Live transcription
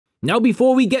Now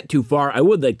before we get too far, I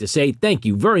would like to say thank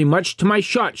you very much to my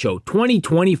SHOT Show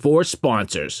 2024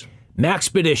 sponsors.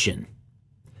 Maxpedition,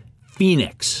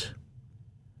 Phoenix,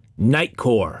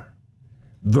 Nightcore,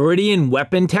 Viridian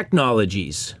Weapon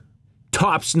Technologies,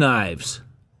 Tops Knives,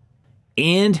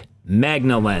 and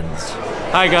MagnaLens.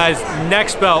 Hi guys,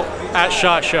 Nexbelt at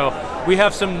SHOT Show. We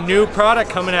have some new product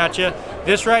coming at you.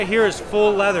 This right here is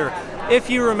full leather. If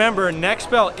you remember,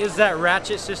 Nexbelt is that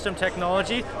ratchet system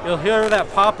technology. You'll hear that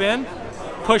pop in,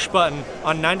 push button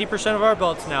on 90% of our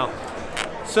belts now.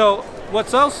 So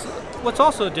what's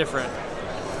also different?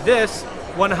 This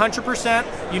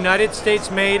 100% United States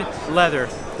made leather.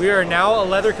 We are now a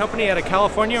leather company out of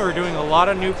California. We're doing a lot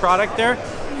of new product there,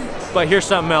 but here's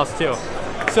something else too.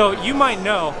 So you might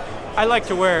know, I like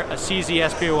to wear a CZ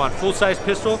SP01 full-size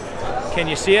pistol. Can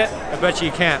you see it? I bet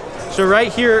you can't. So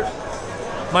right here,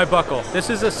 my buckle. This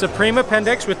is a Supreme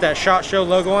Appendix with that SHOT Show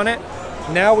logo on it.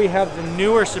 Now we have the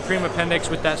newer Supreme Appendix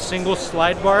with that single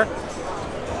slide bar.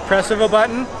 Press of a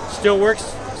button, still works,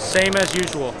 same as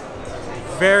usual.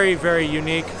 Very, very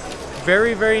unique.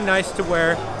 Very, very nice to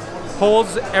wear.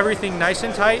 Holds everything nice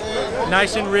and tight,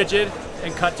 nice and rigid,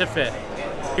 and cut to fit.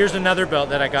 Here's another belt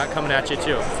that I got coming at you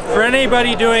too. For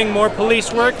anybody doing more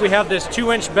police work, we have this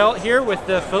 2-inch belt here with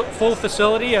the full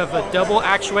facility of a double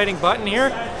actuating button here.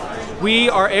 We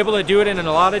are able to do it in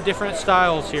a lot of different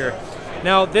styles here.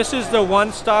 Now this is the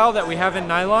one style that we have in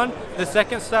nylon. The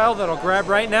second style that I'll grab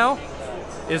right now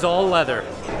is all leather.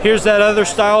 Here's that other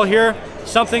style here.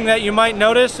 Something that you might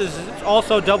notice is it's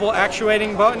also double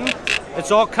actuating button. It's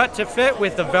all cut to fit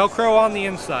with the Velcro on the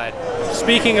inside.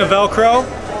 Speaking of Velcro,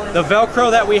 the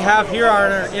Velcro that we have here are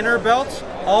our inner belts,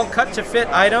 all cut to fit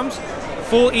items.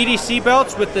 Full EDC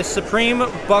belts with the Supreme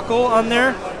buckle on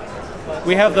there.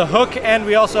 We have the hook and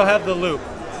we also have the loop.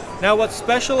 Now what's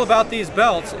special about these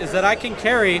belts is that I can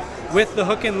carry with the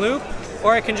hook and loop,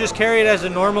 or I can just carry it as a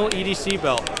normal EDC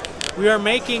belt. We are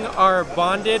making our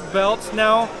bonded belts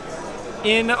now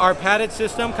in our padded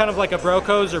system, kind of like a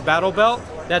Brocos or Battle Belt,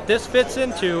 that this fits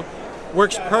into,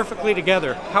 works perfectly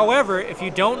together. However, if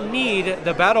you don't need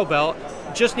the Battle Belt,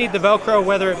 just need the Velcro,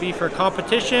 whether it be for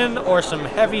competition or some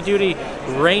heavy duty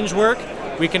range work,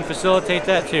 we can facilitate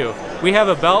that too. We have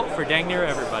a belt for dang near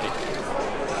everybody.